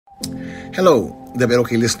Hello,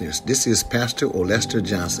 WLK listeners. This is Pastor Orlester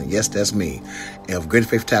Johnson. Yes, that's me, of Great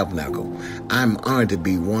Faith Tabernacle. I'm honored to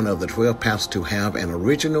be one of the 12 pastors to have an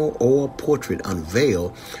original oil portrait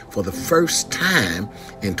unveiled for the first time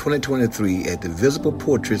in 2023 at the Visible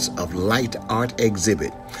Portraits of Light art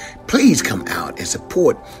exhibit. Please come out and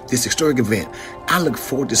support this historic event. I look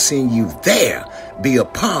forward to seeing you there. Be a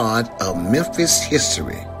part of Memphis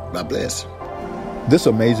history. God bless. This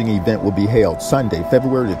amazing event will be held Sunday,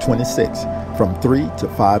 February the 26th from 3 to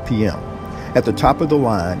 5 p.m. at the Top of the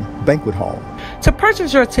Line Banquet Hall. To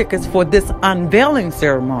purchase your tickets for this unveiling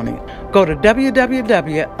ceremony, go to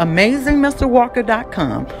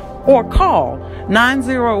www.amazingmrwalker.com or call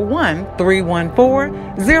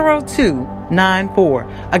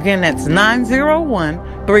 901-314-0294. Again, that's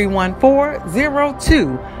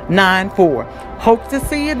 901-314-0294. Hope to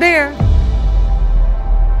see you there.